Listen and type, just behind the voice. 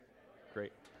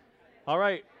Great. All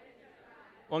right.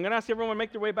 Well, I'm going to ask everyone to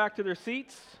make their way back to their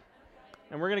seats,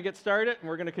 and we're going to get started, and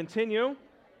we're going to continue.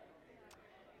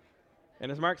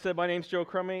 And as Mark said, my name's Joe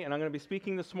Crummy, and I'm going to be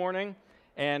speaking this morning,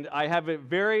 and I have a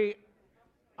very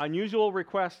unusual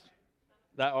request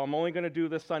that I'm only going to do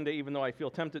this Sunday, even though I feel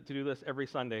tempted to do this every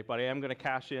Sunday, but I am going to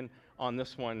cash in on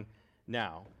this one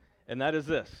now. And that is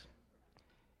this.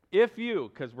 If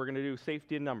you, because we're going to do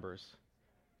safety in numbers,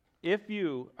 if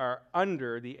you are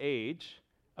under the age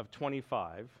of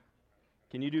 25,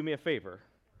 can you do me a favor?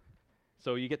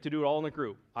 So you get to do it all in a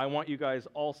group. I want you guys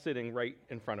all sitting right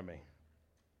in front of me,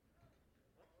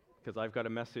 because I've got a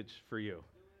message for you.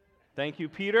 Thank you,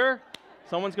 Peter.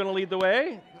 Someone's going to lead the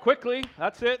way. Quickly,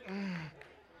 that's it.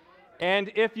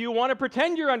 And if you want to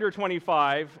pretend you're under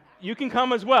 25, you can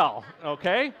come as well,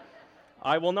 okay?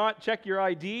 I will not check your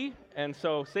ID, and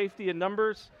so safety in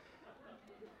numbers.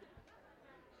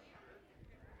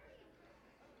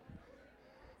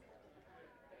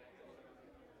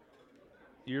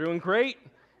 You're doing great.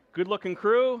 Good-looking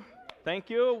crew. Thank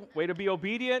you. Way to be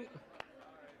obedient.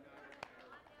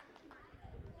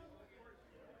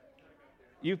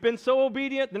 You've been so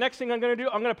obedient. The next thing I'm going to do,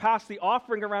 I'm going to pass the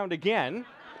offering around again.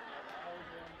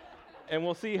 And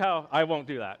we'll see how. I won't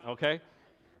do that, okay?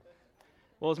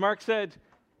 Well, as Mark said,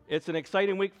 it's an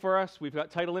exciting week for us. We've got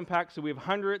Title Impact, so we have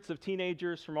hundreds of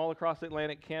teenagers from all across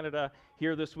Atlantic Canada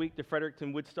here this week, the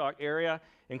Fredericton, Woodstock area,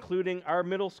 including our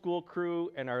middle school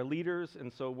crew and our leaders.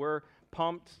 And so we're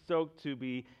pumped, stoked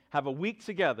to have a week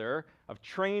together of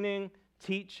training,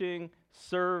 teaching,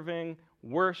 serving,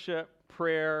 worship,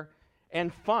 prayer,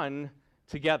 and fun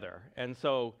together. And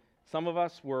so some of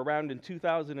us were around in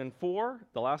 2004,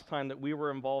 the last time that we were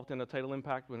involved in a Title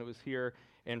Impact when it was here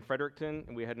in Fredericton,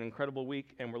 and we had an incredible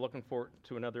week, and we're looking forward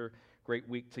to another great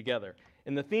week together.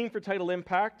 And the theme for Title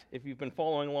Impact, if you've been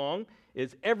following along,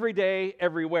 is every day,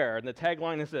 everywhere. And the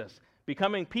tagline is this: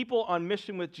 becoming people on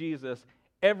mission with Jesus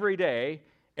every day,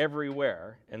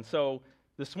 everywhere. And so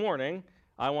this morning,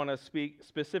 I want to speak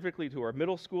specifically to our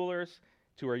middle schoolers,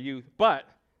 to our youth, but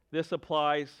this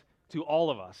applies to all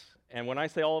of us. And when I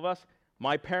say all of us,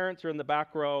 my parents are in the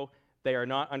back row. They are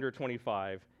not under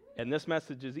 25. And this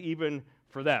message is even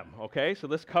for them, okay? So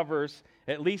this covers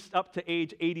at least up to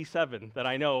age 87 that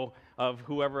I know of,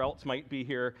 whoever else might be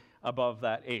here above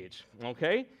that age,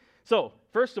 okay? So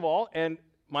first of all, and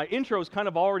my intro's kind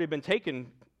of already been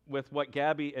taken with what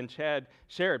Gabby and Chad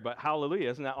shared, but hallelujah,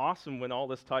 isn't that awesome when all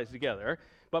this ties together?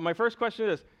 But my first question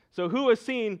is, so who has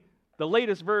seen the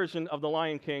latest version of The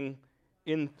Lion King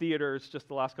in theaters just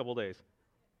the last couple of days?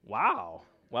 Wow.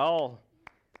 Well,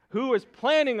 who is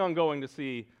planning on going to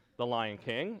see The Lion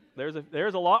King?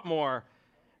 There's a lot more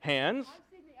hands. I've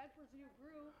seen The Emperor's New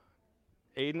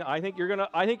Groove. Aiden, I think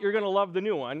you're gonna love the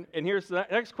new one. And here's the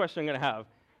next question I'm gonna have: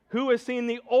 who has seen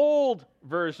the old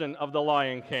version of The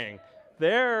Lion King?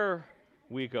 There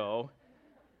we go.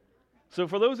 So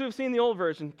for those who have seen the old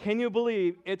version, can you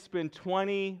believe it's been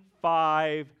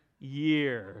 25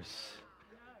 years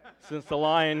since The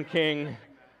Lion King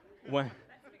went?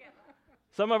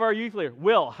 Some of our youth leaders.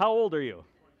 Will, how old are you?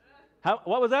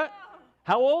 What was that?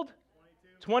 How old?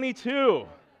 22. 22. Too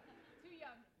young.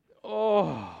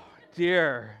 Oh,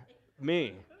 dear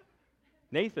me.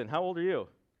 Nathan, how old are you?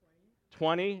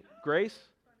 20. Grace?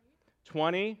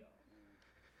 20.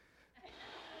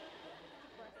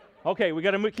 Okay, we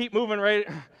got to keep moving right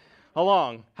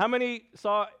along. How many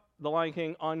saw The Lion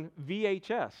King on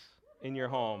VHS in your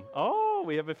home? Oh,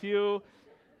 we have a few.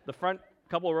 The front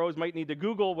couple of rows might need to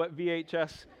Google what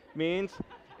VHS means.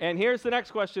 And here's the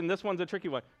next question. This one's a tricky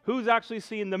one. Who's actually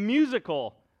seen the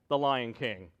musical The Lion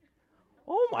King?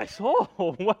 Oh, my soul.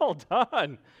 Well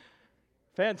done.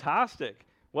 Fantastic.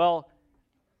 Well,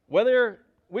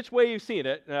 which way you've seen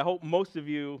it, and I hope most of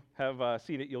you have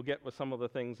seen it, you'll get with some of the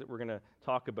things that we're going to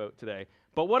talk about today.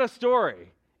 But what a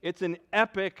story. It's an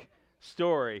epic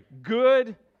story.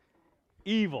 Good,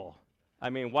 evil. I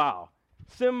mean, wow.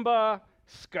 Simba,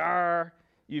 Scar,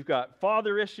 you've got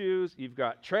father issues, you've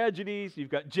got tragedies, you've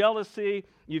got jealousy,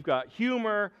 you've got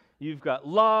humor, you've got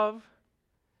love.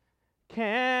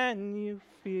 Can you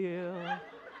feel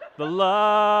the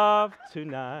love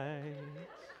tonight?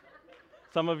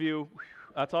 Some of you,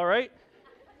 that's all right.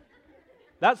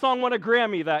 That song won a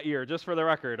Grammy that year, just for the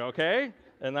record, okay?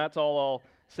 And that's all I'll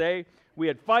say. We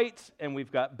had fights, and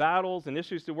we've got battles and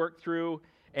issues to work through.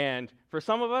 And for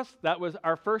some of us, that was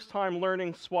our first time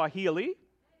learning Swahili.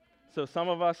 So some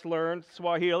of us learned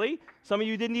Swahili. Some of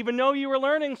you didn't even know you were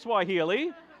learning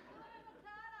Swahili.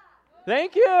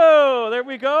 Thank you. There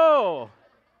we go.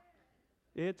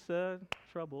 It's a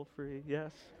trouble-free,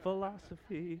 yes,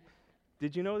 philosophy.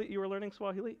 Did you know that you were learning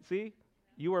Swahili? See?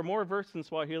 you are more versed in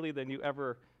Swahili than you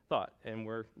ever thought, and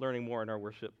we're learning more in our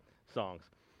worship songs.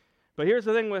 But here's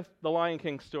the thing with the Lion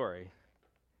King story.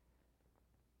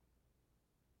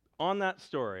 On that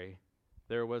story,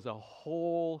 there was a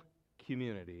whole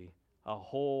community, a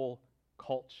whole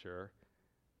culture,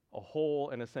 a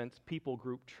whole, in a sense, people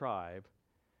group, tribe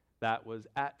that was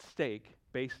at stake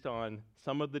based on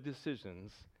some of the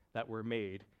decisions that were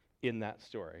made in that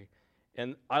story.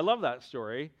 And I love that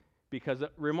story because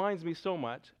it reminds me so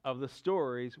much of the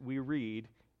stories we read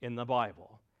in the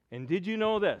Bible. And did you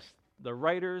know this? The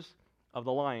writers of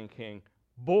The Lion King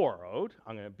borrowed,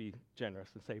 I'm going to be generous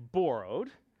and say borrowed,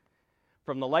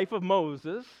 from the life of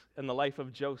Moses and the life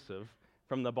of Joseph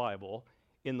from the Bible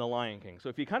in The Lion King. So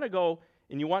if you kind of go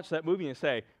and you watch that movie and you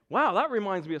say, wow, that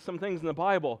reminds me of some things in the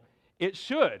Bible, it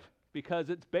should, because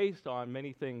it's based on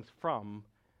many things from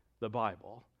the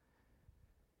Bible.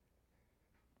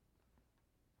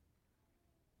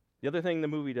 The other thing the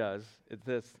movie does is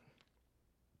this.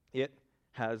 It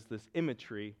has this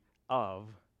imagery of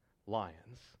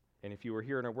lions. And if you were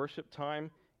here in our worship time,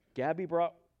 Gabby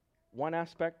brought one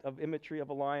aspect of imagery of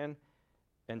a lion,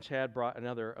 and Chad brought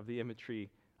another of the imagery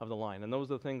of the lion. And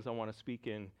those are the things I want to speak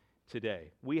in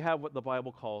today. We have what the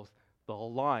Bible calls the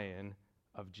Lion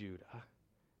of Judah,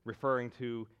 referring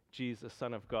to Jesus,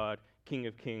 Son of God, King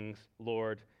of Kings,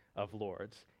 Lord of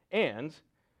Lords. And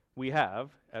we have,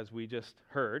 as we just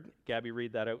heard, Gabby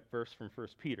read that out verse from 1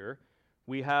 Peter,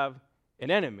 we have an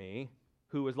enemy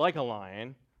who is like a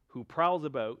lion, who prowls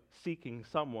about seeking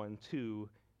someone to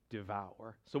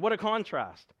devour. So what a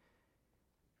contrast.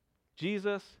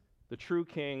 Jesus, the true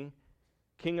King,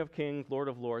 King of Kings, Lord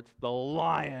of Lords, the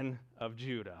Lion of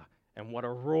Judah. And what a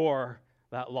roar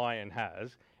that lion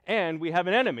has. And we have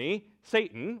an enemy,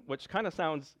 Satan, which kind of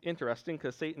sounds interesting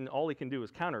because Satan, all he can do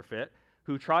is counterfeit,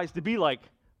 who tries to be like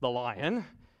the lion.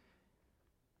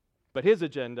 But his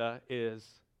agenda is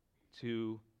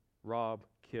to rob,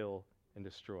 kill, and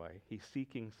destroy. He's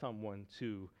seeking someone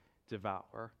to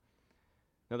devour.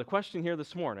 Now, the question here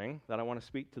this morning that I want to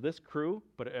speak to this crew,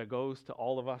 but it goes to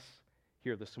all of us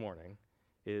here this morning,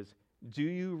 is do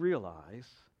you realize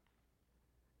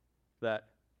that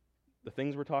the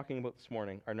things we're talking about this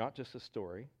morning are not just a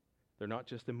story, they're not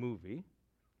just a movie,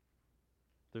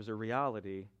 there's a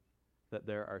reality that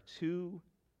there are two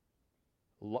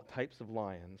types of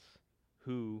lions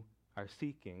who are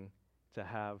seeking to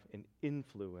have an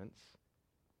influence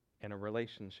and a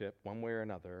relationship, one way or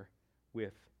another,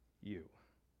 with you.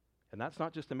 And that's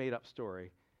not just a made-up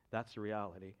story, that's the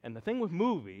reality. And the thing with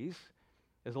movies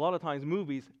is a lot of times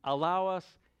movies allow us,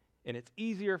 and it's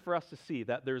easier for us to see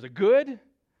that there's a good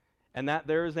and that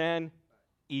there's an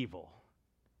evil.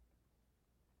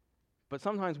 But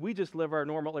sometimes we just live our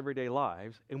normal everyday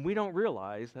lives, and we don't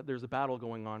realize that there's a battle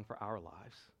going on for our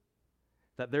lives.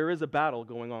 That there is a battle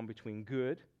going on between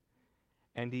good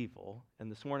and evil.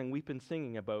 And this morning we've been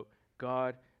singing about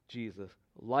God, Jesus,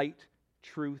 light,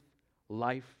 truth,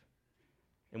 life.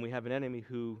 And we have an enemy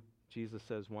who, Jesus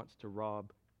says, wants to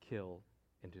rob, kill,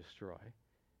 and destroy.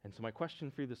 And so my question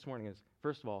for you this morning is,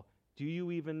 first of all, do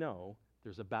you even know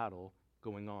there's a battle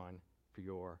going on for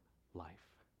your life?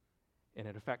 And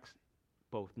it affects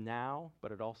both now,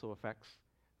 but it also affects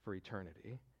for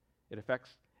eternity. It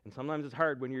affects, and sometimes it's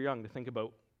hard when you're young to think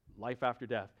about life after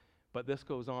death, but this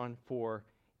goes on for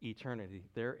eternity.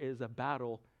 There is a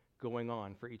battle going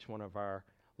on for each one of our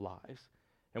lives.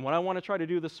 And what I want to try to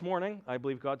do this morning, I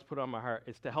believe God's put on my heart,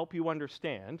 is to help you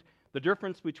understand the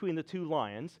difference between the two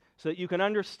lions so that you can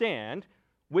understand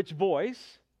which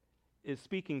voice is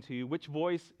speaking to you, which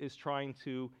voice is trying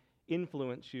to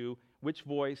influence you, which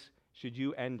voice should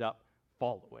you end up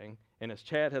following. And as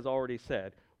Chad has already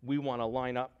said, we want to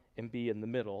line up and be in the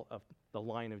middle of the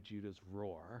Lion of Judah's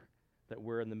roar, that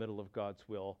we're in the middle of God's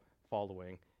will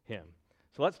following him.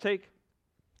 So let's take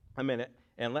a minute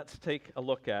and let's take a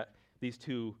look at these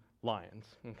two lions,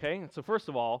 okay? And so first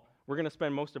of all, we're going to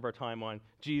spend most of our time on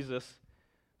Jesus,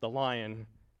 the Lion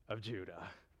of Judah.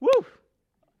 Woo!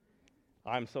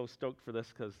 I'm so stoked for this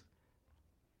because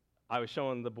I was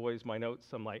showing the boys my notes.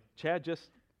 I'm like, Chad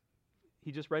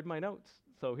he just read my notes.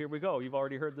 So here we go. You've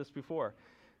already heard this before.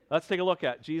 Let's take a look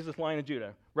at Jesus, Lion of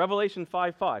Judah. Revelation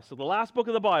 5:5. So the last book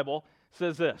of the Bible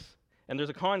says this, and there's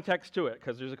a context to it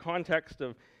because there's a context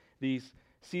of these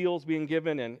seals being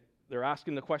given, and they're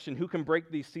asking the question, who can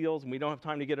break these seals? And we don't have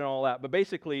time to get into all that. But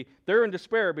basically, they're in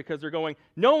despair because they're going,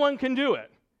 no one can do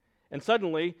it. And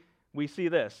suddenly, we see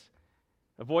this.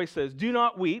 A voice says, do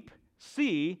not weep.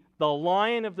 See, the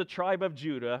Lion of the tribe of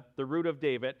Judah, the root of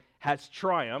David, has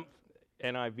triumphed,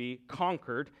 NIV,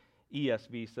 conquered.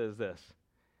 ESV says this,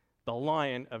 the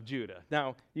Lion of Judah.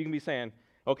 Now, you can be saying,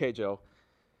 okay, Joe,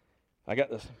 I got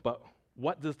this, but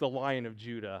what does the Lion of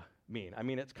Judah mean? I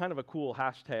mean, it's kind of a cool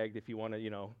hashtag if you want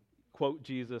to, quote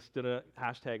Jesus, did a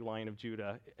hashtag Lion of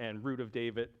Judah, and Root of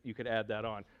David, you could add that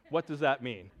on. What does that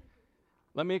mean?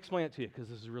 Let me explain it to you, because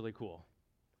this is really cool.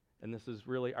 And this is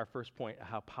really our first point of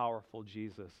how powerful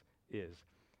Jesus is.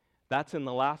 That's in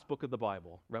the last book of the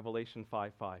Bible, Revelation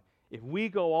 5:5. If we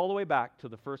go all the way back to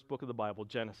the first book of the Bible,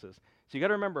 Genesis. So you got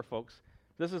to remember, folks,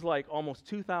 this is like almost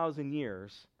 2,000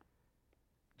 years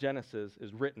Genesis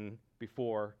is written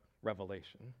before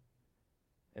Revelation.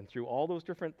 And through all those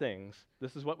different things,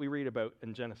 this is what we read about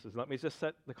in Genesis. Let me just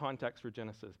set the context for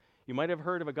Genesis. You might have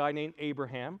heard of a guy named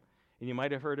Abraham, and you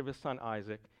might have heard of his son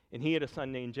Isaac, and he had a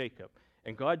son named Jacob.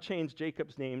 And God changed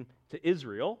Jacob's name to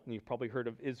Israel, and you've probably heard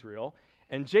of Israel.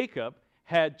 And Jacob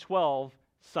had 12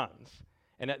 sons.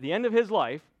 And at the end of his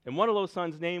life, and one of those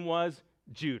sons' name was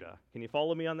Judah. Can you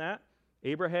follow me on that?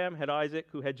 Abraham had Isaac,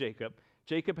 who had Jacob.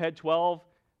 Jacob had 12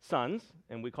 sons,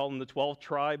 and we call them the 12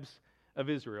 tribes of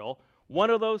Israel.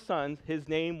 One of those sons, his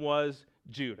name was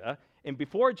Judah. And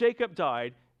before Jacob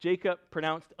died, Jacob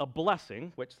pronounced a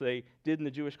blessing, which they did in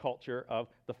the Jewish culture, of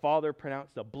the father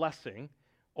pronounced a blessing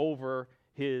over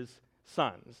his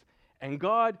sons. And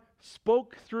God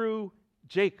spoke through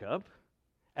Jacob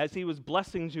as he was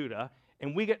blessing Judah,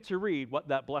 and we get to read what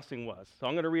that blessing was. So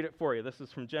I'm going to read it for you. This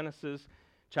is from Genesis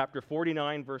chapter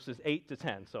 49, verses 8 to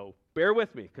 10. So bear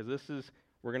with me, because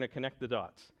we're going to connect the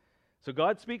dots. So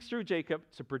God speaks through Jacob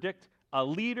to predict a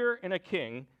leader and a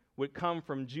king would come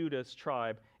from Judah's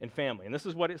tribe and family. And this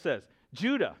is what it says.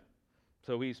 Judah.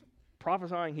 So he's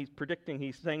prophesying, he's predicting,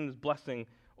 he's saying this blessing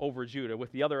over Judah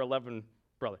with the other 11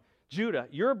 brothers. Judah,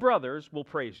 your brothers will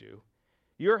praise you.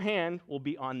 Your hand will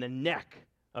be on the neck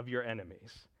of your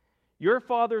enemies. Your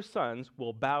father's sons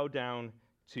will bow down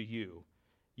to you.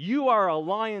 You are a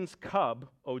lion's cub,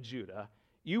 O Judah.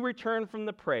 You return from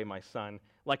the prey, my son.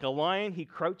 Like a lion, he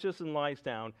crouches and lies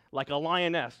down. Like a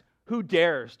lioness, who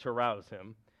dares to rouse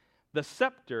him? The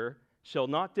scepter shall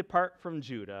not depart from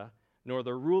Judah, nor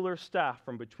the ruler's staff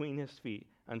from between his feet,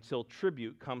 until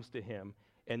tribute comes to him,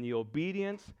 and the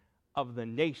obedience of the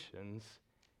nations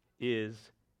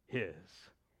is his.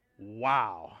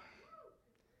 Wow.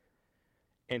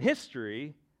 And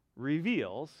history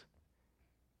reveals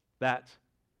that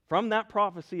from that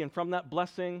prophecy and from that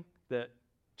blessing that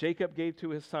Jacob gave to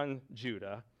his son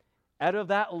Judah, out of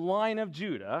that line of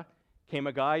Judah came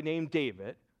a guy named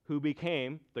David, who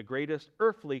became the greatest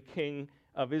earthly king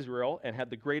of Israel and had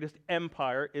the greatest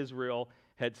empire Israel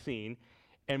had seen.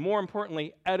 And more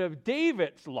importantly, out of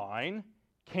David's line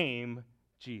came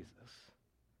Jesus,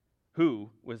 who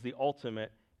was the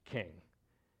ultimate king.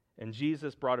 And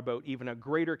Jesus brought about even a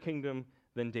greater kingdom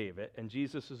than David. And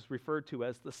Jesus is referred to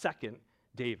as the second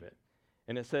David.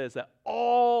 And it says that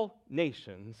all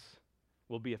nations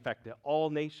will be affected. All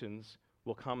nations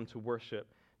will come to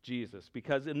worship Jesus.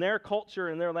 Because in their culture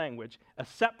and their language, a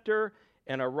scepter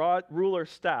and a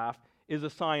ruler's staff is a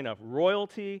sign of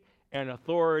royalty and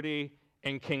authority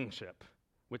and kingship,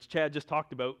 which Chad just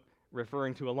talked about,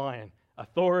 referring to a lion.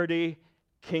 Authority,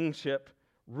 kingship,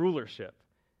 rulership.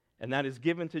 And that is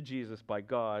given to Jesus by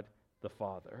God the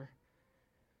Father.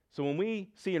 So when we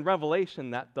see in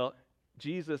Revelation that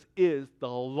Jesus is the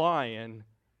Lion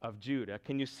of Judah,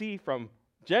 can you see from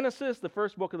Genesis, the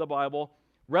first book of the Bible,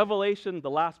 Revelation,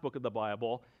 the last book of the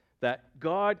Bible, that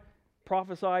God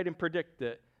prophesied and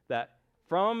predicted that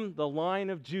from the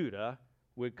line of Judah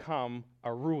would come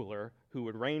a ruler who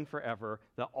would reign forever,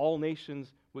 that all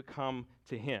nations would come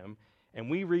to him. And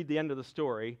we read the end of the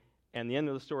story, and the end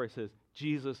of the story says,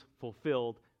 Jesus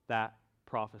fulfilled that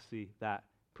prophecy, that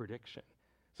prediction.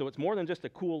 So it's more than just a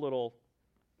cool little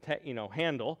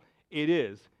handle. It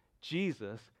is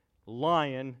Jesus,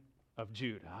 Lion of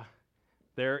Judah.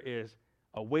 There is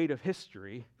a weight of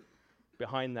history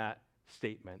behind that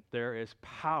statement. There is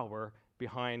power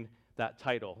behind that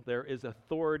title. There is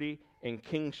authority and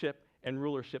kingship and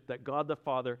rulership that God the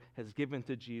Father has given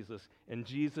to Jesus. And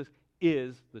Jesus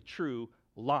is the true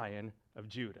Lion of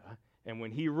Judah. And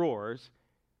when he roars,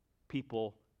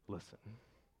 people listen.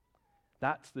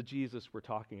 That's the Jesus we're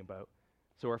talking about.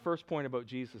 So our first point about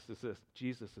Jesus is this: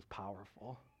 Jesus is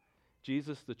powerful.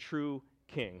 Jesus, the true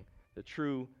King, the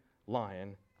true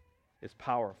Lion, is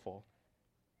powerful.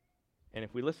 And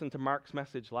if we listen to Mark's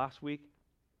message last week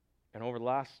and over the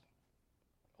last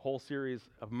whole series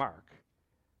of Mark,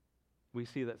 we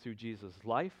see that through Jesus'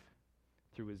 life,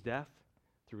 through his death,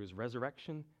 through his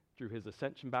resurrection, through his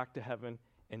ascension back to heaven,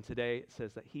 and today it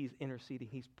says that he's interceding,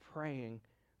 he's praying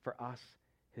for us,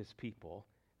 his people.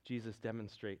 Jesus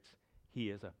demonstrates he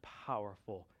is a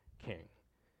powerful king.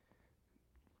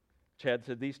 Chad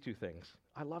said these two things.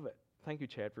 I love it. Thank you,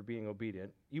 Chad, for being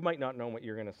obedient. You might not know what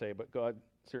you're going to say, but God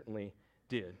certainly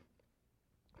did.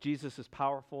 Jesus is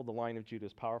powerful. The Lion of Judah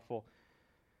is powerful.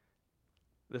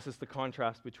 This is the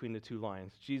contrast between the two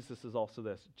lions. Jesus is also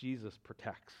this. Jesus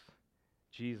protects.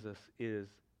 Jesus is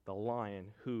the lion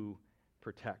who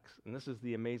protects. And this is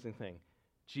the amazing thing.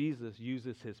 Jesus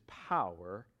uses his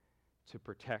power to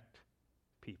protect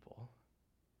people.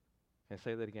 Can I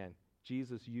say that again?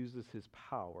 Jesus uses his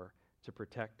power to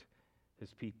protect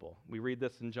his people. We read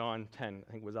this in John 10.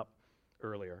 I think it was up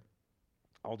earlier.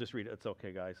 I'll just read it. It's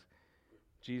okay, guys.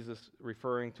 Jesus,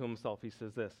 referring to himself, he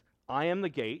says this, I am the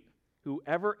gate.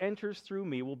 Whoever enters through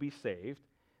me will be saved.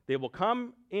 They will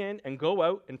come in and go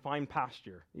out and find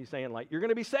pasture. He's saying, like, you're going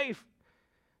to be safe.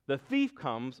 The thief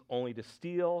comes only to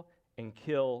steal and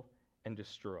kill and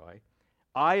destroy.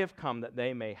 I have come that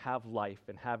they may have life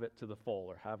and have it to the full,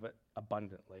 or have it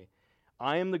abundantly.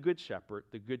 I am the good shepherd.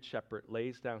 The good shepherd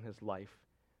lays down his life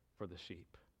for the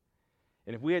sheep.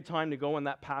 And if we had time to go in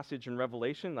that passage in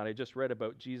Revelation that I just read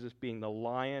about Jesus being the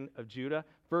Lion of Judah,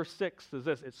 verse 6 says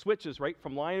this. It switches right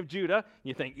from Lion of Judah.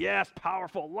 You think, yes,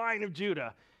 powerful Lion of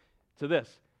Judah, to this,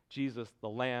 Jesus, the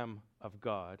Lamb of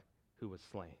God who was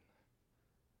slain.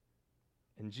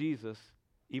 And Jesus,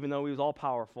 even though he was all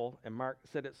powerful, and Mark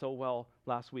said it so well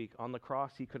last week, on the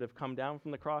cross, he could have come down from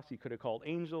the cross, he could have called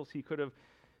angels, he could have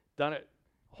done it,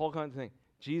 whole kinds of things.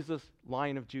 Jesus,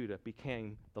 Lion of Judah,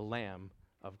 became the Lamb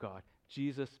of God.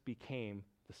 Jesus became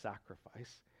the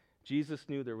sacrifice. Jesus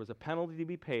knew there was a penalty to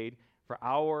be paid for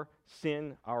our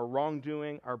sin, our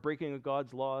wrongdoing, our breaking of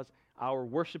God's laws, our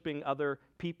worshiping other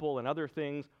people and other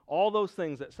things, all those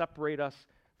things that separate us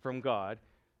from God.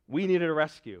 We needed a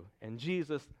rescue. And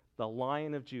Jesus, the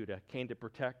Lion of Judah, came to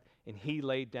protect, and he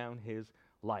laid down his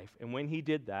life. And when he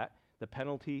did that, the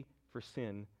penalty for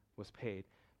sin was paid.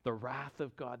 The wrath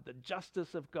of God, the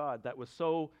justice of God that was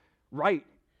so right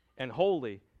and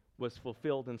holy was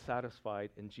fulfilled and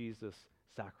satisfied in Jesus'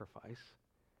 sacrifice,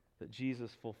 that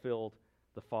Jesus fulfilled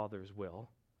the Father's will.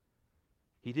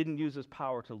 He didn't use his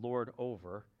power to lord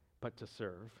over, but to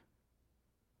serve.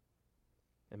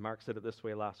 And Mark said it this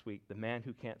way last week, the man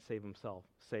who can't save himself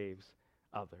saves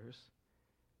others.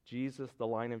 Jesus, the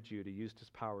Lion of Judah, used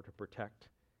his power to protect,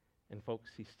 and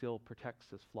folks, he still protects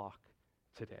his flock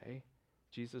today.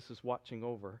 Jesus is watching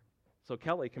over, so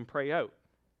Kelly can pray out,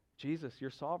 Jesus, you're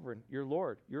sovereign, you're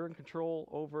Lord, you're in control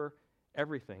over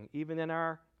everything. Even in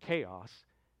our chaos,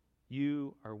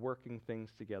 you are working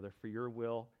things together for your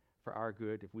will, for our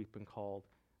good, if we've been called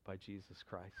by Jesus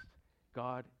Christ.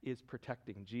 God is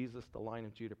protecting. Jesus, the Lion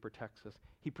of Judah, protects us.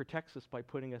 He protects us by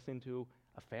putting us into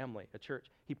a family, a church.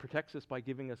 He protects us by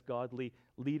giving us godly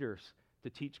leaders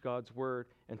to teach God's word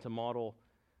and to model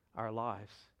our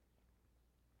lives.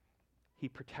 He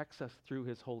protects us through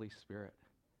his Holy Spirit.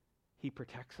 He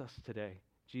protects us today.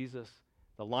 Jesus,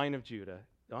 the Lion of Judah,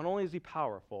 not only is he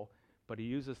powerful, but he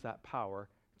uses that power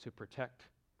to protect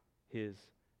his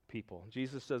people.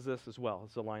 Jesus says this as well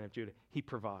as the Lion of Judah. He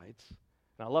provides.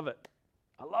 And I love it.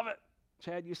 I love it.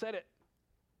 Chad, you said it.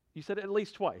 You said it at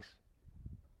least twice.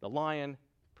 The lion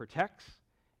protects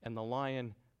and the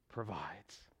lion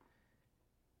provides.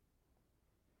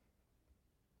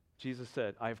 Jesus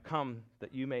said, I have come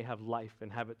that you may have life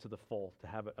and have it to the full, to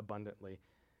have it abundantly.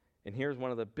 And here's one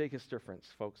of the biggest difference,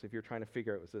 folks, if you're trying to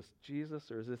figure out, is this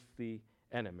Jesus or is this the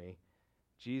enemy?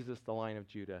 Jesus, the Lion of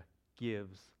Judah,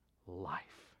 gives life.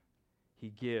 He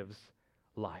gives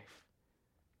life.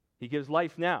 He gives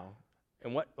life now.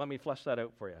 And let me flesh that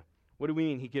out for you. What do we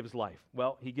mean he gives life?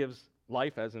 Well, he gives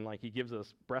life as in like he gives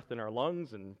us breath in our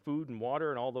lungs and food and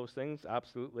water and all those things,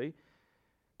 absolutely.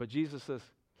 But Jesus says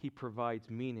he provides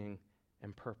meaning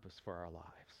and purpose for our lives.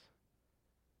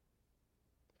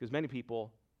 Because many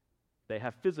people, they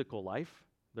have physical life,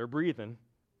 they're breathing,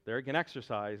 they can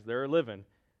exercise, they're living,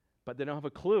 but they don't have a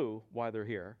clue why they're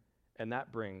here. And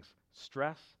that brings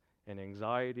stress and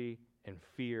anxiety and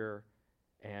fear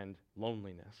and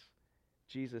loneliness.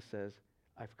 Jesus says,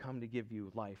 I've come to give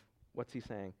you life. What's he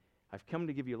saying? I've come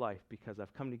to give you life because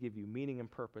I've come to give you meaning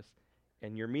and purpose.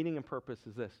 And your meaning and purpose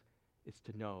is this, it's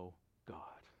to know God.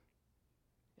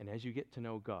 And as you get to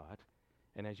know God,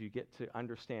 and as you get to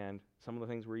understand some of the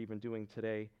things we're even doing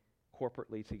today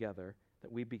corporately together,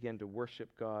 that we begin to worship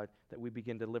God, that we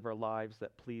begin to live our lives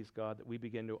that please God, that we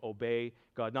begin to obey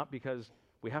God, not because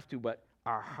we have to, but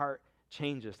our heart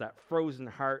changes, that frozen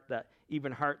heart, that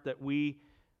even heart that we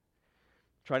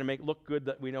try to make look good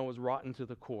that we know is rotten to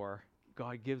the core.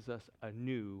 God gives us a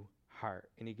new heart,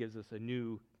 and he gives us a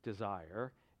new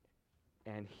desire,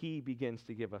 and he begins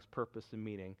to give us purpose and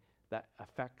meaning that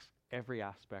affects every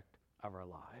aspect of our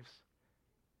lives.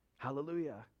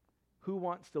 Hallelujah. Who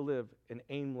wants to live an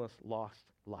aimless, lost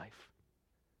life?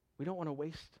 We don't want to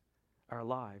waste our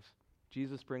lives.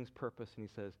 Jesus brings purpose, and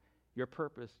he says, your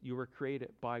purpose, you were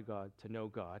created by God to know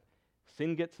God.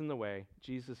 Sin gets in the way.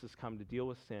 Jesus has come to deal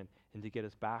with sin and to get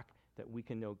us back that we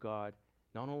can know God,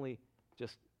 not only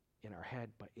just in our head,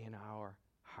 but in our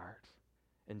heart.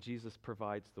 And Jesus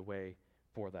provides the way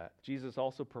for that. Jesus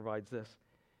also provides this.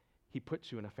 He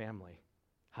puts you in a family.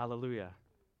 Hallelujah.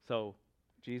 So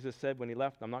Jesus said when he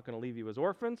left, I'm not going to leave you as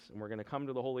orphans, and we're going to come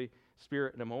to the Holy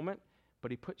Spirit in a moment, but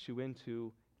he puts you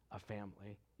into a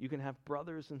family. You can have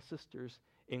brothers and sisters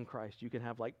in Christ. You can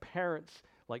have like parents,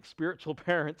 like spiritual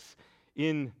parents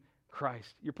in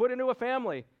Christ. You're put into a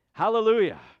family.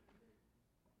 Hallelujah.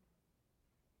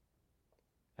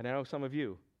 And I know some of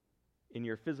you, in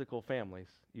your physical families,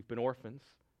 you've been orphans,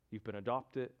 you've been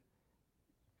adopted,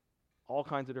 all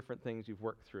kinds of different things you've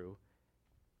worked through.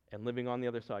 And living on the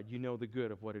other side, you know the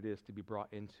good of what it is to be brought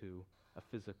into a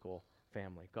physical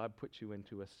family. God puts you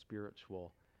into a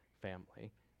spiritual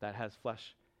family that has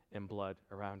flesh and blood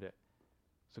around it.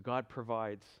 So God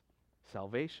provides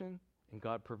salvation, and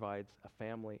God provides a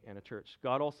family and a church.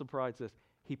 God also provides this.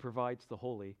 He provides the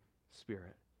Holy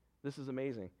Spirit. This is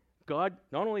amazing. God,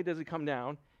 not only does he come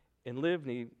down and live,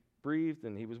 and he breathed,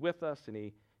 and he was with us, and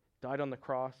he died on the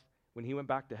cross. When he went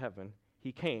back to heaven,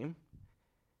 he came,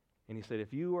 and he said,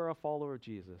 if you are a follower of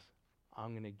Jesus,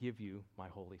 I'm going to give you my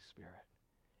Holy Spirit.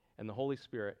 And the Holy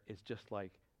Spirit is just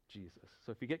like Jesus.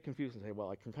 So if you get confused and say, well,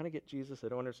 I can kind of get Jesus, I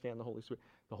don't understand the Holy Spirit.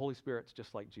 The Holy Spirit's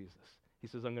just like Jesus. He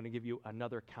says, I'm going to give you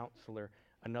another counselor,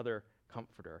 another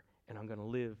comforter, and I'm going to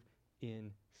live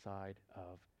inside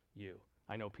of you.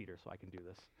 I know Peter, so I can do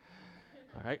this.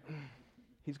 All right?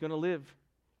 He's going to live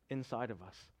inside of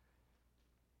us.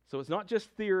 So it's not just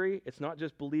theory. It's not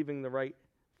just believing the right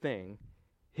thing.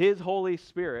 His Holy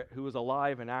Spirit, who is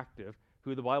alive and active,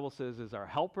 who the Bible says is our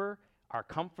helper, our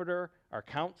comforter, our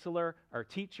counselor, our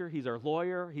teacher. He's our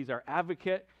lawyer. He's our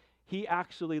advocate. He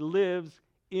actually lives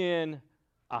in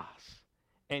us.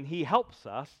 And he helps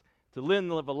us to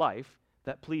live a life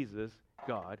that pleases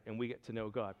God, and we get to know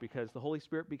God because the Holy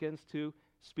Spirit begins to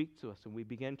speak to us, and we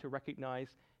begin to recognize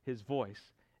his voice,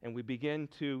 and we begin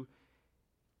to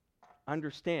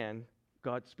understand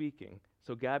God speaking.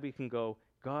 So Gabby can go,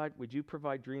 God, would you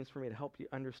provide dreams for me to help you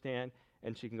understand?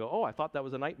 And she can go, oh, I thought that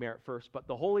was a nightmare at first, but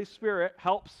the Holy Spirit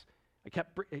helps. It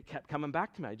kept coming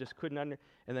back to me. I just couldn't and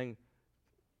then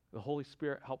the Holy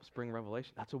Spirit helps bring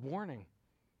revelation. That's a warning.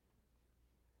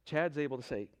 Chad's able to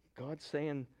say, God's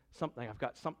saying something. I've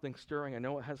got something stirring. I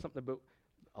know it has something about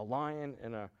a lion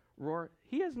and a roar.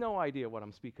 He has no idea what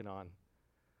I'm speaking on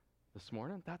this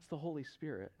morning. That's the Holy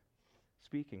Spirit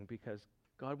speaking because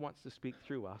God wants to speak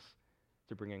through us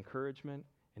to bring encouragement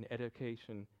and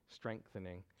education,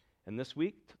 strengthening. And this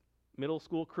week, middle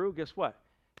school crew, guess what?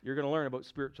 You're going to learn about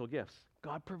spiritual gifts.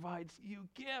 God provides you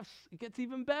gifts. It gets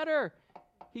even better.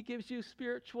 He gives you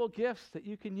spiritual gifts that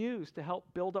you can use to help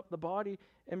build up the body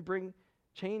and bring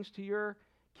change to your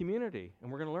community.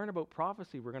 And we're going to learn about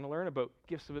prophecy. We're going to learn about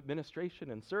gifts of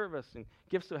administration and service and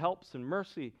gifts of helps and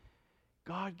mercy.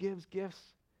 God gives gifts.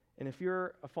 And if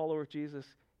you're a follower of Jesus,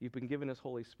 you've been given his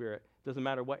Holy Spirit. Doesn't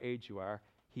matter what age you are,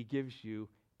 he gives you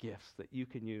gifts that you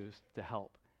can use to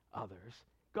help others.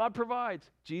 God provides.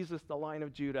 Jesus, the Lion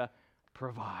of Judah,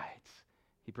 provides.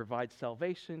 He provides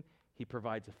salvation. He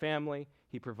provides a family.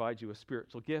 He provides you with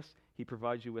spiritual gifts. He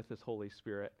provides you with his Holy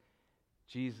Spirit.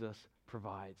 Jesus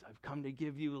provides. I've come to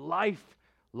give you life.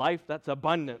 Life that's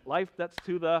abundant. Life that's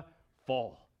to the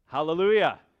full.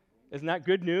 Hallelujah. Isn't that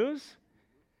good news?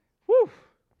 Woo!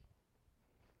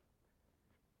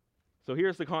 So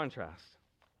here's the contrast.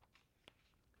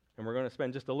 And we're going to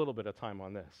spend just a little bit of time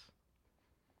on this.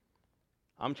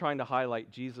 I'm trying to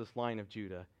highlight Jesus, Lion of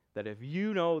Judah, that if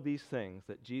you know these things,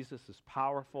 that Jesus is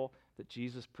powerful, that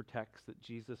Jesus protects, that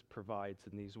Jesus provides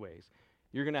in these ways,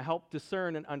 you're going to help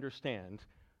discern and understand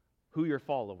who you're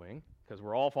following, because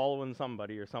we're all following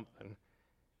somebody or something,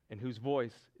 and whose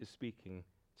voice is speaking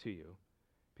to you.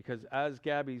 Because as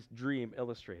Gabby's dream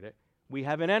illustrated, we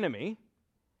have an enemy,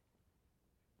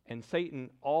 and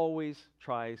Satan always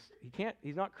tries,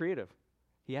 he's not creative.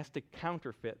 He has to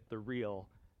counterfeit the real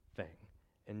thing.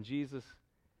 And Jesus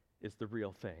is the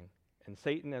real thing. And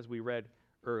Satan, as we read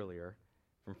earlier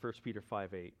from 1 Peter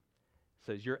 5:8,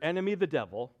 says, your enemy, the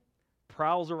devil,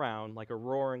 prowls around like a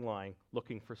roaring lion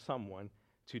looking for someone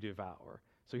to devour.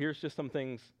 So here's just some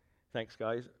things, thanks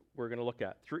guys, we're going to look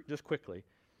at just quickly.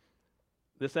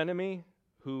 This enemy,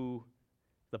 who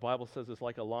the Bible says is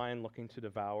like a lion looking to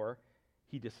devour,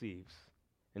 he deceives.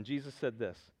 And Jesus said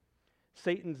this,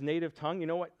 Satan's native tongue, you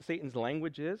know what Satan's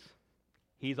language is?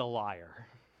 He's a liar.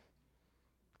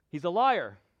 He's a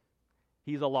liar.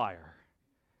 He's a liar.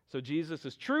 So Jesus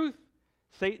is truth.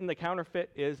 Satan, the counterfeit,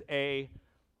 is a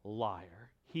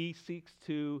liar. He seeks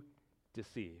to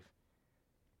deceive.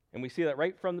 And we see that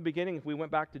right from the beginning. If we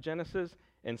went back to Genesis,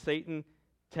 and Satan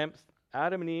tempts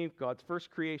Adam and Eve, God's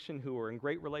first creation, who were in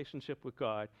great relationship with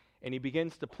God, and he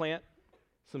begins to plant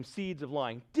some seeds of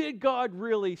lying. Did God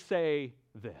really say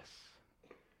this?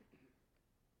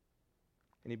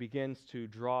 And he begins to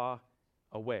draw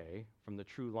away from the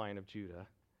true line of Judah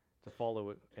to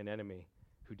follow an enemy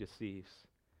who deceives.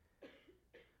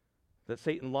 That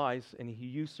Satan lies and he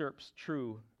usurps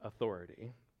true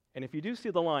authority. And if you do see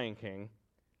The Lion King,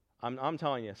 I'm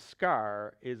telling you,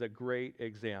 Scar is a great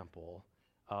example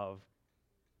of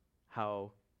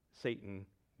how Satan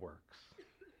works.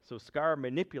 So Scar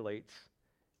manipulates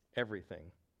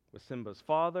everything with Simba's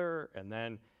father, and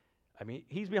then,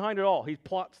 he's behind it all. He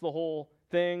plots the whole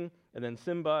thing, and then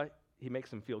Simba, he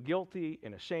makes him feel guilty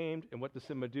and ashamed, and what does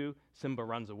Simba do? Simba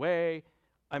runs away.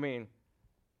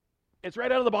 It's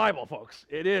right out of the Bible, folks.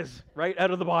 It is right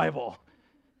out of the Bible.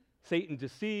 Satan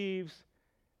deceives,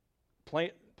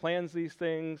 plans these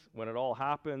things. When it all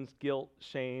happens, guilt,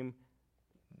 shame,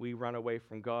 we run away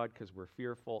from God because we're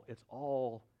fearful. It's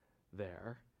all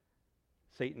there.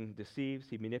 Satan deceives,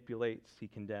 he manipulates, he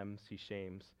condemns, he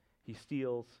shames, he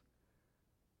steals.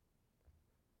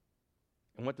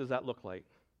 And what does that look like?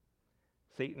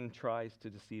 Satan tries to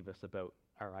deceive us about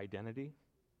our identity.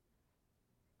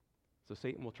 So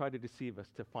Satan will try to deceive us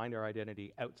to find our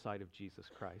identity outside of Jesus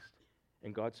Christ.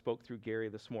 And God spoke through Gary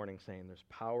this morning saying there's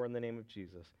power in the name of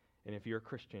Jesus. And if you're a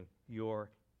Christian, you're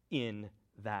in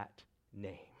that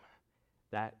name.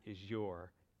 That is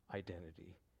your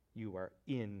identity. You are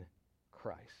in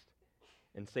Christ.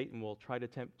 And Satan will try to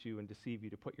tempt you and deceive you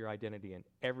to put your identity in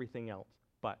everything else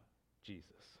but Jesus.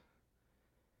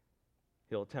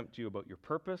 He'll tempt you about your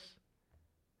purpose,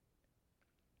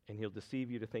 and he'll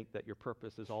deceive you to think that your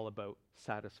purpose is all about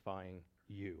satisfying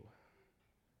you.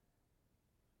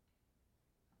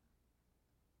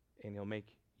 And he'll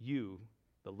make you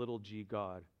the little g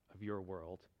God of your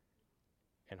world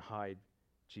and hide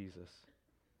Jesus.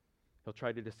 He'll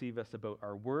try to deceive us about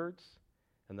our words,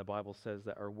 and the Bible says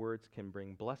that our words can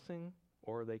bring blessing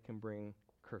or they can bring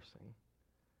cursing.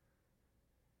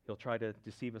 He'll try to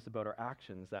deceive us about our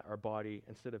actions, that our body,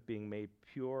 instead of being made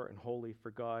pure and holy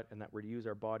for God, and that we're to use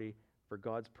our body for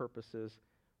God's purposes,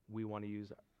 we want to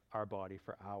use our body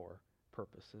for our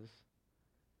purposes.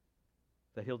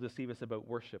 That he'll deceive us about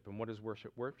worship. And what is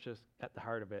worship? Worship, at the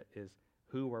heart of it, is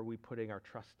who are we putting our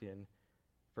trust in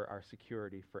for our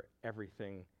security, for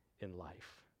everything in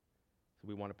life. So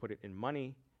we want to put it in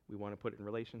money. We want to put it in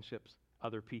relationships,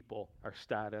 other people, our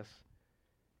status.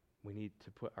 We need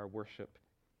to put our worship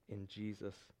in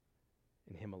Jesus,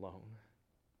 in him alone.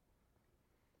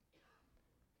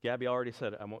 Gabby already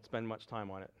said it. I won't spend much time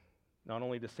on it. Not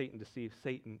only does Satan deceive,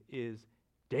 Satan is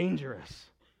dangerous.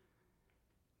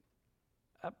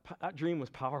 That dream was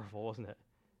powerful, wasn't it?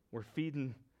 We're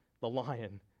feeding the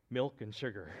lion milk and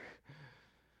sugar.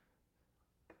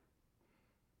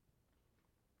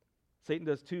 Satan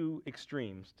does two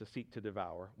extremes to seek to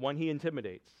devour. One, he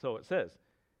intimidates. So it says,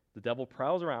 the devil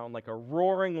prowls around like a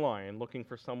roaring lion looking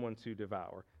for someone to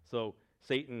devour. So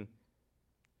Satan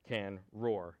can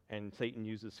roar, and Satan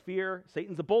uses fear.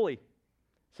 Satan's a bully.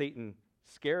 Satan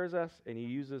scares us, and he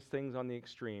uses things on the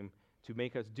extreme to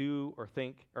make us do or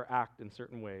think or act in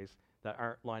certain ways that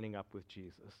aren't lining up with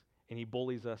Jesus. And he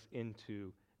bullies us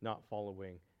into not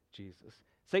following Jesus.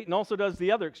 Satan also does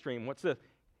the other extreme. What's this?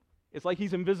 It's like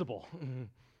he's invisible.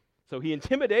 So he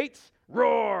intimidates,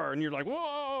 roar, and you're like,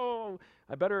 whoa,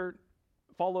 I better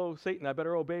follow Satan. I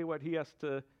better obey what he has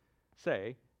to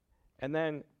say. And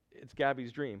then it's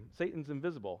Gabby's dream. Satan's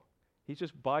invisible. He's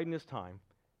just biding his time.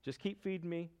 Just keep feeding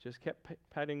me. Just keep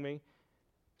petting me.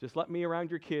 Just let me around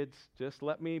your kids. Just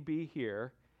let me be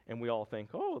here. And we all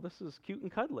think, oh, this is cute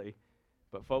and cuddly.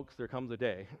 But folks, there comes a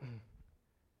day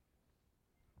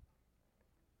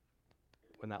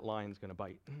when that lion's going to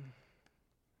bite.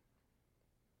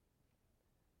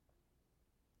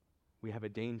 We have a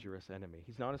dangerous enemy.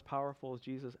 He's not as powerful as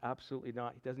Jesus, absolutely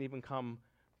not. He doesn't even come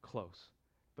close.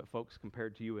 But folks,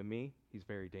 compared to you and me, he's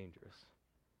very dangerous.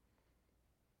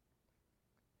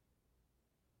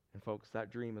 And folks,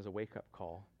 that dream is a wake-up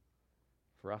call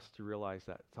for us to realize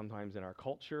that sometimes in our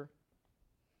culture,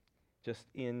 just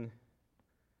in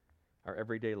our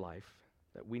everyday life,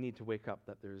 that we need to wake up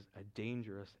that there's a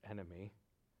dangerous enemy.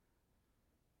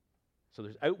 So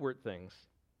there's outward things.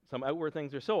 Some outward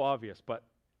things are so obvious, but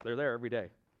they're there every day.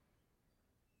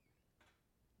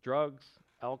 Drugs,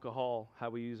 alcohol,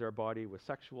 how we use our body with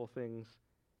sexual things,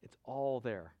 it's all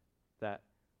there that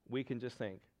we can just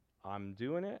think, I'm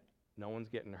doing it, no one's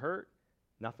getting hurt,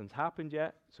 Nothing's happened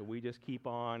yet, so we just keep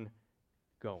on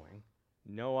going.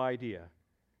 No idea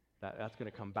that that's going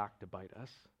to come back to bite us.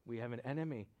 We have an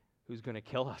enemy who's going to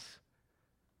kill us.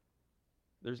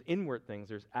 There's inward things,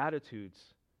 there's attitudes,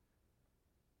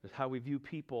 there's how we view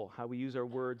people, how we use our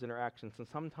words and our actions. And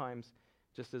sometimes,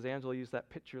 just as Angela used that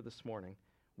picture this morning,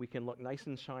 we can look nice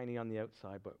and shiny on the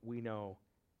outside, but we know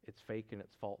it's fake and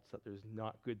it's false, that there's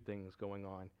not good things going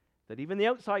on. That even the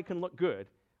outside can look good,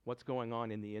 what's going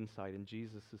on in the inside, and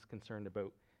Jesus is concerned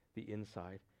about the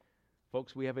inside.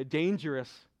 Folks, we have a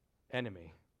dangerous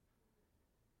enemy.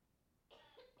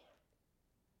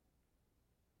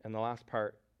 And the last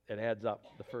part, it adds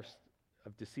up, the first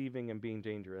of deceiving and being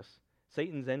dangerous.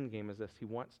 Satan's end game is this: he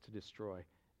wants to destroy.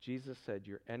 Jesus said,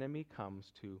 your enemy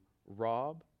comes to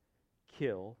rob,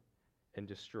 kill, and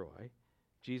destroy.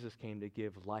 Jesus came to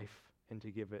give life and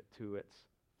to give it to its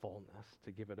fullness,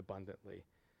 to give it abundantly.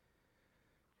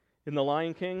 In The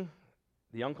Lion King,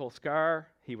 the Uncle Scar,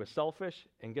 he was selfish,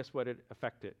 and guess what it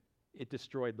affected? It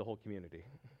destroyed the whole community.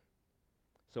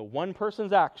 So one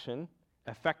person's action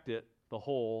affected the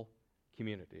whole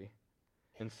community.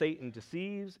 And Satan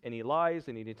deceives, and he lies,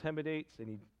 and he intimidates, and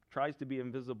he tries to be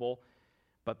invisible,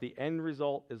 but the end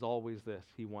result is always this: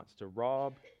 he wants to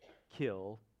rob,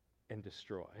 kill, and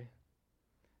destroy.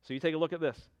 So you take a look at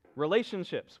this.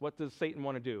 Relationships, what does Satan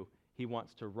want to do? He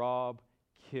wants to rob,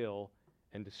 kill,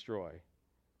 and destroy.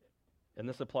 And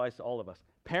this applies to all of us.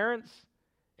 Parents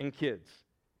and kids,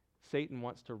 Satan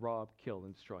wants to rob, kill,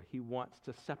 and destroy. He wants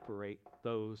to separate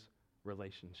those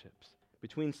relationships.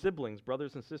 Between siblings,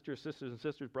 brothers and sisters, sisters and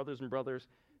sisters, brothers and brothers,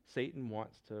 Satan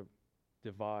wants to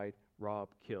divide, rob,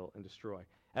 kill, and destroy.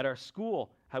 At our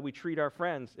school, how we treat our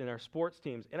friends, in our sports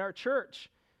teams, in our church,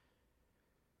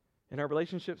 in our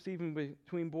relationships even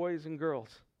between boys and girls,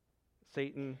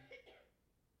 Satan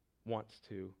wants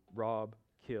to rob,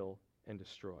 kill, and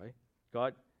destroy.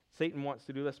 Satan wants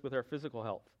to do this with our physical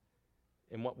health.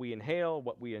 In what we inhale,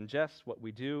 what we ingest, what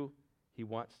we do, he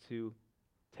wants to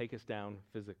take us down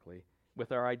physically.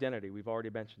 With our identity, we've already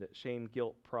mentioned it: shame,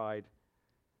 guilt, pride,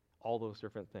 all those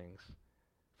different things.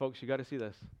 Folks, you got to see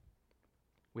this.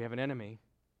 We have an enemy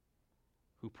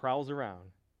who prowls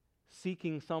around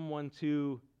seeking someone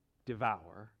to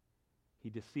devour. He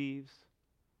deceives.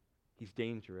 He's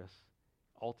dangerous.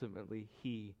 Ultimately,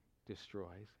 he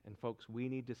destroys. And folks, we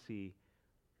need to see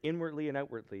inwardly and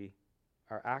outwardly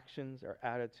our actions, our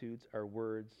attitudes, our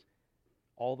words,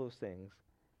 all those things.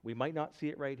 We might not see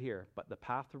it right here, but the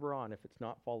path we're on, if it's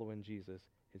not following Jesus,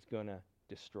 is going to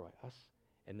destroy us.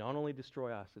 And not only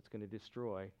destroy us, it's going to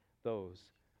destroy those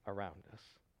around us.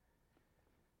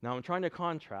 Now I'm trying to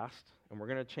contrast, and we're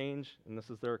going to change, and this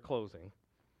is their closing.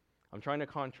 I'm trying to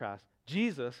contrast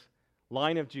Jesus,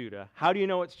 Lion of Judah. How do you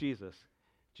know it's Jesus?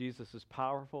 Jesus is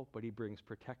powerful, but he brings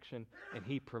protection, and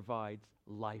he provides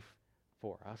life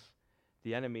for us.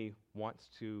 The enemy wants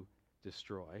to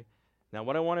destroy. Now,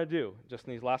 what I want to do, just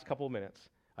in these last couple of minutes,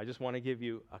 I just want to give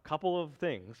you a couple of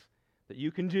things that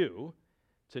you can do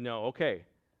to know, okay,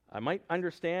 I might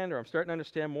understand, or I'm starting to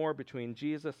understand more between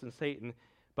Jesus and Satan,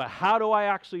 but how do I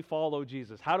actually follow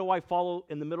Jesus? How do I follow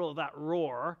in the middle of that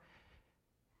roar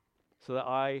so that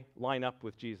I line up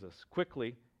with Jesus?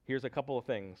 Quickly, here's a couple of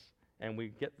things, and we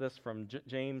get this from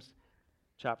James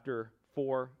chapter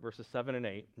 4, verses 7 and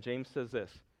 8. James says this: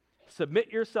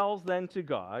 submit yourselves then to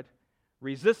God,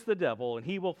 resist the devil, and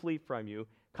he will flee from you.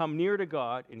 Come near to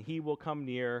God, and he will come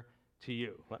near to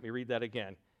you. Let me read that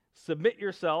again. Submit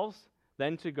yourselves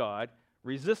then to God,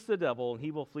 resist the devil, and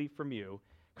he will flee from you.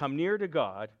 Come near to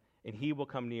God, and he will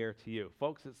come near to you.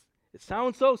 Folks, it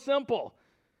sounds so simple,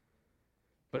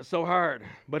 but it's so hard.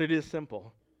 But it is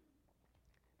simple.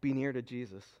 Be near to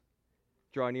Jesus.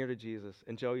 Draw near to Jesus.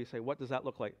 And Joe, you say, what does that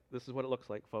look like? This is what it looks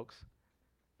like, folks.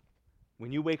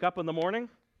 When you wake up in the morning,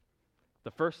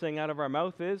 the first thing out of our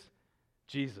mouth is,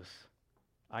 Jesus,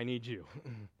 I need you.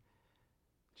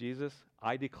 Jesus,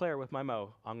 I declare with my mouth,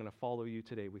 I'm going to follow you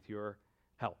today with your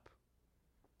help.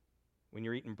 When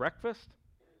you're eating breakfast,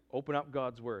 open up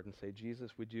God's word and say,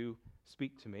 Jesus, would you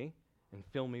speak to me and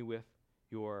fill me with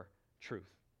your truth?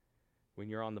 When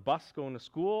you're on the bus going to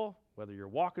school, whether you're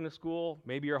walking to school,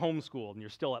 maybe you're homeschooled and you're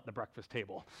still at the breakfast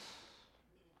table,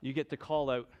 you get to call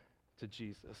out to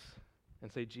Jesus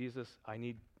and say, Jesus, I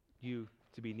need you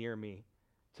to be near me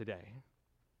today.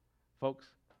 Folks,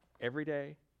 every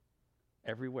day,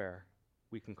 everywhere,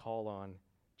 we can call on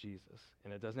Jesus.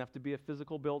 And it doesn't have to be a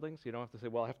physical building, so you don't have to say,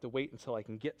 well, I have to wait until I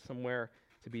can get somewhere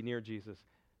to be near Jesus.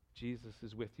 Jesus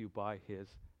is with you by his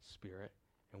Spirit,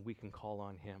 and we can call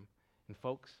on him. And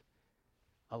folks,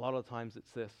 a lot of times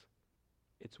it's this.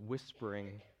 It's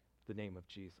whispering the name of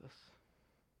Jesus.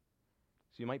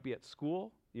 So you might be at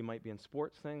school, You might be in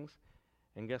sports things.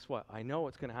 And guess what? I know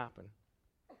it's going to happen.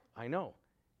 I know.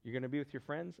 You're going to be with your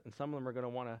friends, and some of them are going to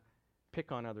want to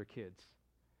pick on other kids.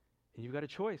 And you've got a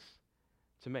choice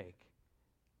to make.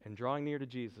 And drawing near to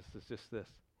Jesus is just this.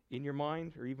 In your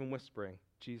mind, or even whispering,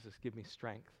 Jesus, give me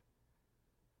strength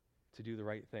to do the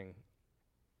right thing.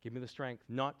 Give me the strength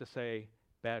not to say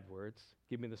bad words.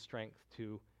 Give me the strength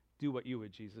to do what you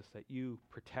would, Jesus, that you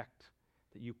protect,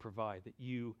 that you provide, that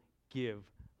you give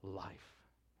life.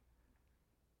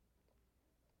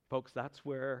 Folks, that's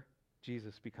where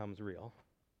Jesus becomes real.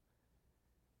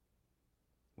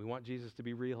 We want Jesus to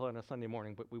be real on a Sunday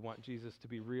morning, but we want Jesus to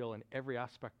be real in every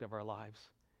aspect of our lives,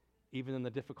 even in the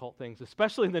difficult things,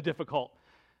 especially in the difficult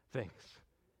things.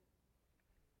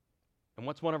 And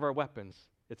what's one of our weapons?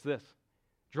 It's this.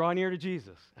 Draw near to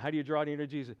Jesus. How do you draw near to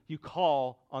Jesus? You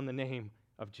call on the name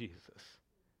of Jesus.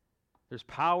 There's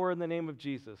power in the name of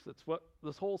Jesus. That's what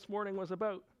this whole morning was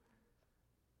about.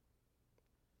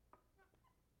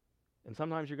 And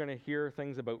sometimes you're going to hear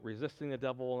things about resisting the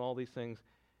devil and all these things.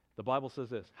 The Bible says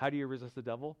this. How do you resist the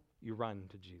devil? You run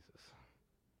to Jesus.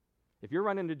 If you're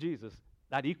running to Jesus,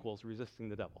 that equals resisting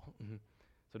the devil.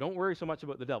 So don't worry so much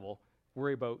about the devil.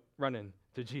 Worry about running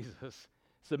to Jesus.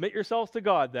 Submit yourselves to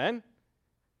God then,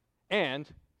 and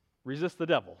resist the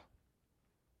devil.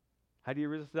 How do you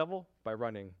resist the devil? By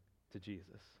running to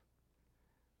Jesus.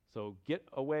 So get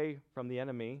away from the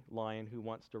enemy, lion, who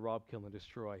wants to rob, kill, and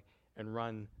destroy, and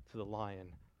run to the Lion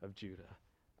of Judah.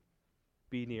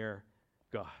 Be near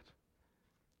God.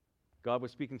 God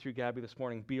was speaking through Gabby this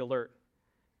morning. Be alert.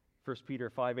 1 Peter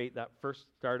 5:8, that first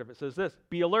start of it says this.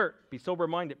 Be alert. Be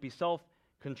sober-minded. Be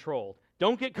self-controlled.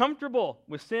 Don't get comfortable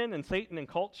with sin and Satan and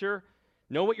culture.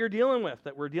 Know what you're dealing with,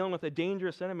 that we're dealing with a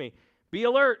dangerous enemy. Be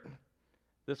alert.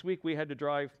 This week we had to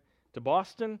drive to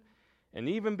Boston, and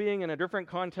even being in a different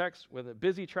context with a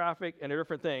busy traffic and a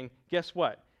different thing, guess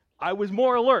what? I was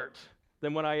more alert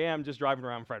than when I am just driving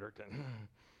around Fredericton.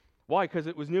 Why? Because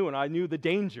it was new and I knew the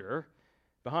danger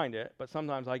behind it, but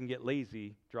sometimes I can get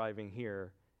lazy driving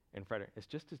here in Fredericton. It's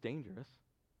just as dangerous.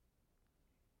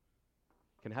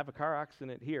 Can have a car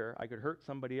accident here. I could hurt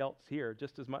somebody else here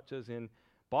just as much as in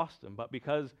Boston, but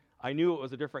because I knew it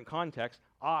was a different context,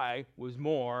 I was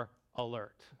more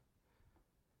alert.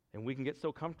 And we can get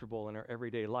so comfortable in our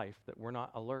everyday life that we're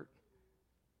not alert.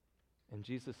 And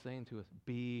Jesus is saying to us,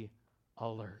 be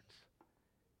alert.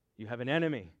 You have an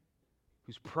enemy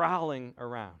who's prowling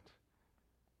around,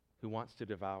 who wants to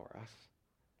devour us.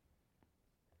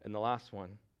 And the last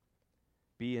one,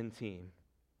 be in team.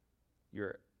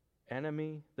 Your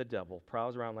enemy, the devil,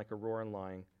 prowls around like a roaring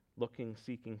lion, looking,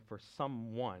 seeking for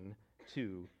someone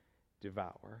to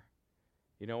devour.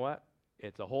 You know what?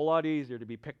 It's a whole lot easier to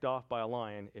be picked off by a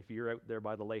lion if you're out there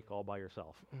by the lake all by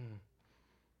yourself.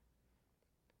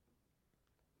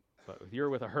 But if you're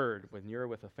with a herd, when you're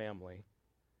with a family,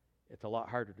 it's a lot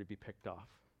harder to be picked off.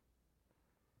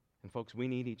 And folks, we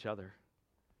need each other.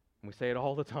 And we say it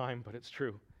all the time, but it's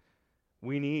true.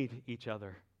 We need each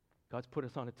other. God's put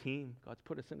us on a team. God's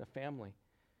put us in a family.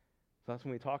 So that's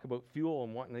when we talk about fuel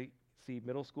and wanting to see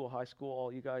middle school, high school,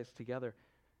 all you guys together.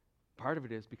 Part of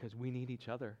it is because we need each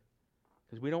other.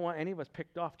 Because we don't want any of us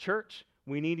picked off. Church,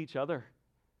 we need each other.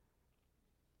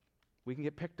 We can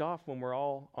get picked off when we're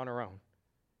all on our own.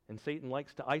 And Satan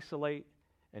likes to isolate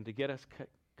and to get us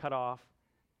cut off.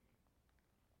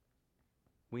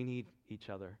 We need each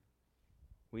other.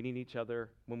 We need each other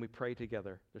when we pray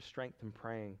together. There's strength in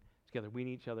praying together. We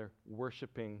need each other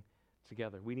worshiping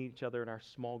together. We need each other in our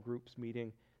small groups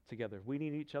meeting together. We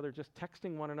need each other just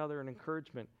texting one another an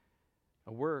encouragement,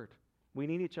 a word. We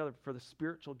need each other for the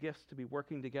spiritual gifts to be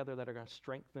working together that are going to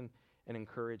strengthen and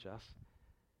encourage us.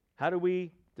 How do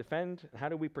we defend? How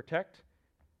do we protect?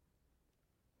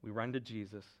 We run to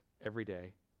Jesus every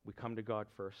day. We come to God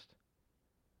first.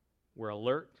 We're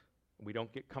alert. We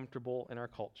don't get comfortable in our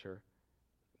culture.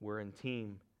 We're in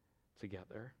team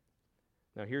together.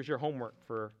 Now, here's your homework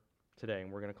for today,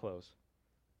 and we're going to close.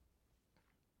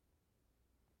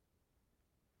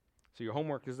 So your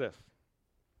homework is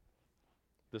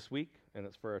this week, and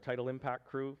it's for our Title Impact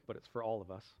crew, but it's for all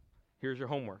of us. Here's your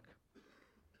homework.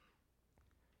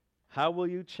 How will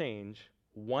you change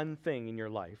one thing in your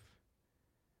life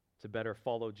to better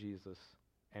follow Jesus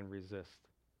and resist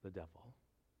the devil?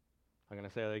 I'm going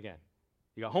to say that again.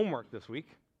 You got homework this week.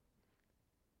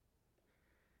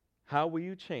 How will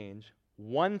you change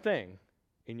one thing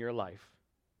in your life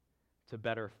to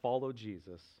better follow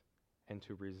Jesus and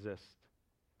to resist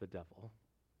the devil?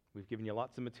 We've given you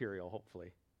lots of material,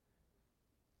 hopefully.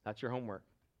 That's your homework.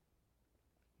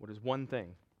 What is one thing?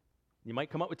 You might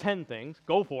come up with 10 things.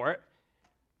 Go for it.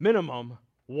 Minimum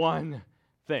one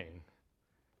thing.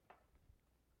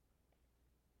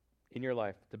 in your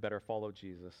life to better follow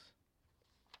Jesus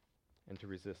and to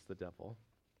resist the devil.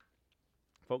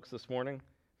 Folks, this morning,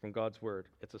 from God's word,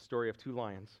 it's a story of two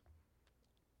lions.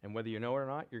 And whether you know it or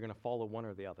not, you're going to follow one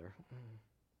or the other.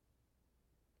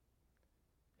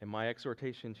 And my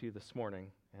exhortation to you this morning,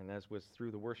 and as was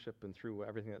through the worship and through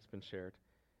everything that's been shared,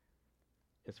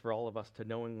 is for all of us to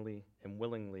knowingly and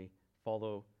willingly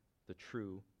follow the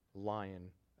true Lion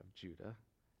of Judah,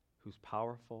 who's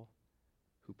powerful,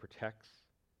 who protects,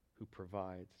 who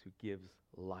provides, who gives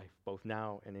life, both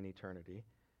now and in eternity.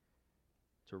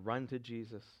 To run to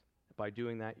Jesus. By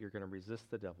doing that, you're going to resist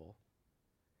the devil.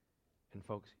 And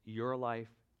folks, your life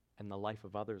and the life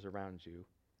of others around you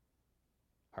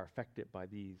are affected by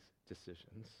these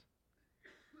decisions.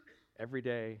 Every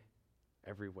day,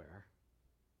 everywhere.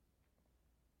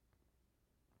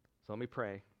 So let me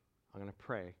pray. I'm going to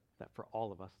pray that for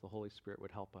all of us, the Holy Spirit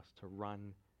would help us to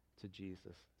run to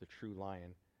Jesus, the true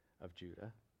Lion of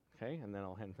Judah. Okay? And then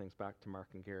I'll hand things back to Mark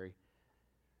and Gary.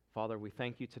 Father, we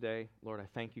thank you today. Lord, I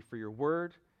thank you for your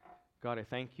word. God, I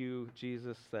thank you,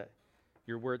 Jesus, that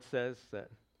your word says that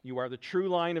you are the true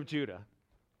Lion of Judah.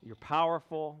 You're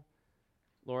powerful.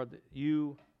 Lord, that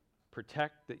you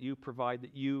protect, that you provide,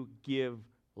 that you give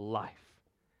life.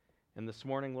 And this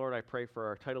morning, Lord, I pray for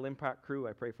our Title Impact crew.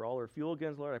 I pray for all our Fuel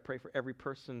Gins, Lord. I pray for every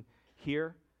person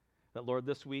here that, Lord,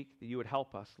 this week, that you would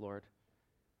help us, Lord,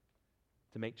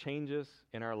 to make changes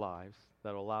in our lives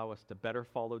that will allow us to better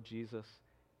follow Jesus,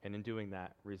 and in doing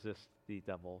that, resist the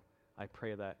devil. I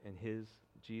pray that in his,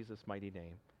 Jesus' mighty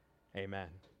name. Amen.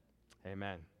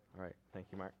 Amen. All right. Thank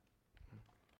you, Mark.